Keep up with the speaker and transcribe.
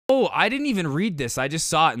Oh, I didn't even read this. I just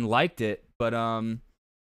saw it and liked it. But oh,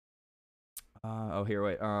 here,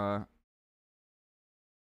 wait.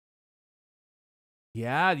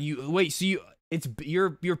 Yeah, so it's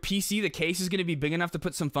your PC, the case is gonna be big enough to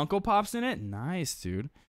put some Funko Pops in it? Nice, dude.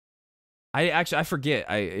 I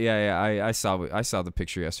forget. I saw the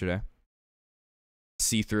picture yesterday.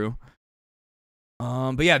 See through.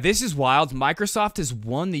 But yeah, this is wild. Microsoft has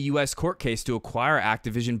won the US court case to acquire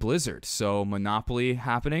Activision Blizzard. So monopoly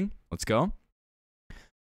happening. Let's go.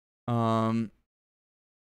 The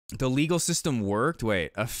legal system worked.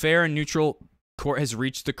 Wait, a fair and neutral court has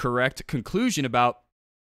reached the correct conclusion about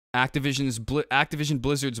Activision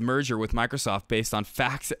Blizzard's merger with Microsoft based on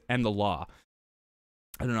facts and the law.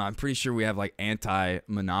 I don't know. I'm pretty sure we have like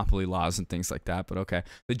anti-monopoly laws and things like that, but okay.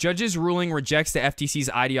 The judge's ruling rejects the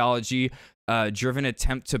FTC's ideology-driven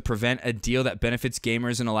attempt to prevent a deal that benefits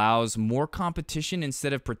gamers and allows more competition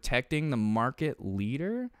instead of protecting the market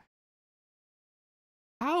leader.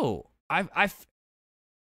 How?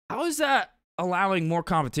 How is that allowing more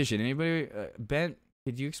competition? Anybody, Ben?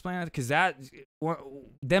 Could you explain that? Because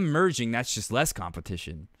them merging, that's just less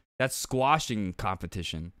competition. That's squashing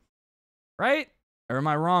competition, right? Or am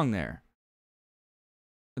I wrong there?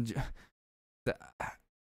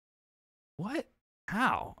 What?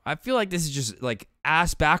 How? I feel like this is just like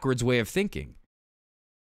ass backwards way of thinking.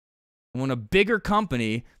 When a bigger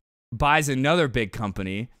company buys another big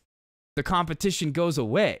company, the competition goes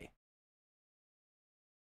away.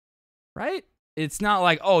 Right? It's not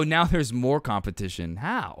like, oh, now there's more competition.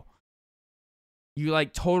 How? You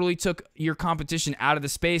like totally took your competition out of the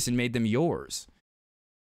space and made them yours.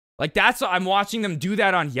 Like that's, I'm watching them do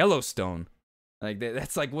that on Yellowstone. Like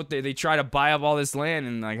that's like what they try to buy up all this land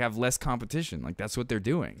and like have less competition. Like that's what they're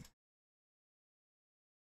doing.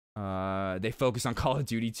 They focus on Call of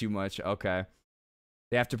Duty too much. Okay.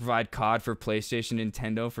 They have to provide COD for PlayStation,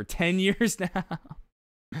 Nintendo for 10 years now.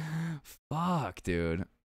 Fuck, dude.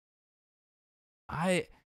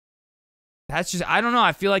 That's just, I don't know.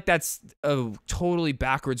 I feel like that's a totally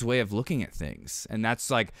backwards way of looking at things. And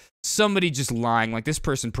that's like somebody just lying. Like this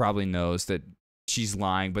person probably knows that she's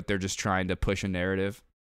lying, but they're just trying to push a narrative.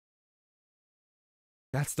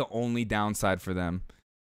 That's the only downside for them.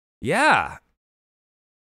 Yeah.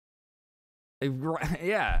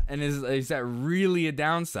 Yeah. And is that really a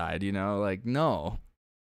downside? You know, like, no.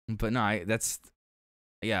 But no,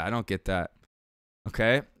 yeah, I don't get that.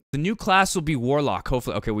 Okay. The new class will be Warlock,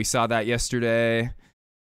 hopefully. Okay, we saw that yesterday.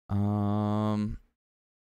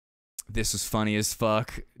 This was funny as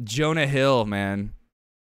fuck. Jonah Hill, man.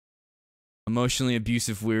 Emotionally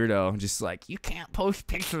abusive weirdo. Just like, you can't post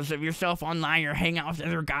pictures of yourself online or hang out with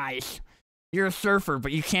other guys. You're a surfer,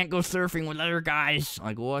 but you can't go surfing with other guys.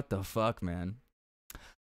 Like, what the fuck, man?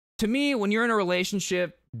 To me, when you're in a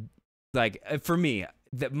relationship, like, for me,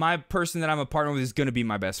 that my person that I'm a partner with is going to be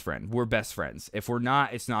my best friend. We're best friends. If we're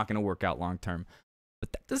not, it's not going to work out long term.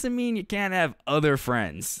 But that doesn't mean you can't have other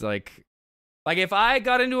friends. Like if I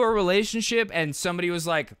got into a relationship and somebody was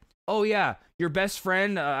like, oh yeah, your best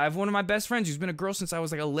friend, I have one of my best friends who's been a girl since I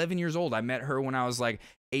was like 11 years old. I met her when I was like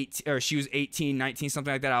 18, or she was 18, 19,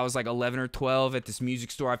 something like that. I was like 11 or 12 at this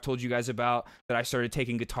music store I've told you guys about that I started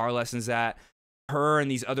taking guitar lessons at. Her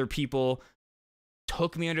and these other people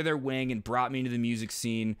took me under their wing and brought me into the music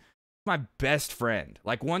scene. My best friend.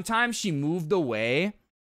 Like one time she moved away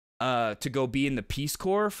to go be in the Peace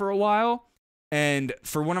Corps for a while. And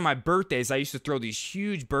for one of my birthdays, I used to throw these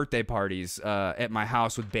huge birthday parties at my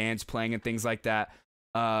house with bands playing and things like that.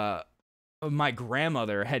 My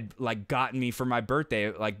grandmother had like gotten me for my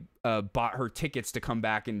birthday, like bought her tickets to come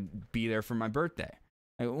back and be there for my birthday.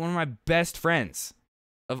 Like, one of my best friends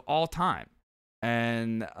of all time.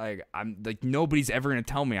 And like I'm like nobody's ever gonna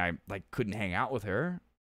tell me I like couldn't hang out with her.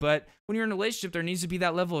 But when you're in a relationship, there needs to be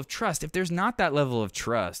that level of trust. If there's not that level of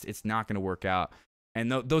trust, it's not gonna work out.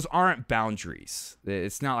 And those aren't boundaries.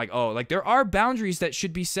 It's not like, oh, like there are boundaries that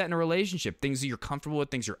should be set in a relationship. Things that you're comfortable with,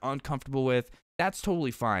 things you're uncomfortable with. That's totally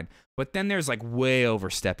fine. But then there's like way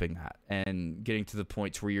overstepping that and getting to the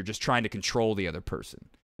point where you're just trying to control the other person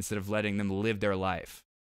instead of letting them live their life.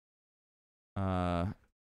 But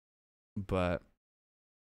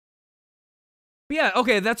yeah,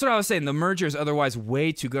 okay, that's what I was saying. The merger is otherwise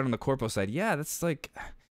way too good on the corpo side. Yeah, that's like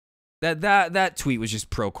that tweet was just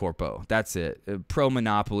pro corpo. That's it. Pro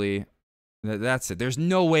monopoly. That's it. There's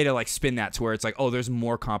no way to like spin that to where it's like, oh, there's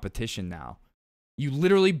more competition now. You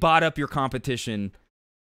literally bought up your competition,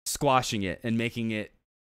 squashing it and making it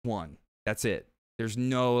one. That's it. There's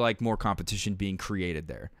no like more competition being created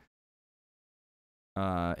there.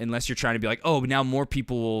 Unless you're trying to be like, oh, now more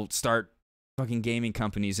people will start fucking gaming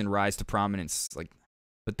companies and rise to prominence. Like,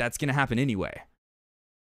 but that's gonna happen anyway.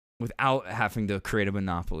 without having to create a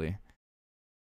monopoly.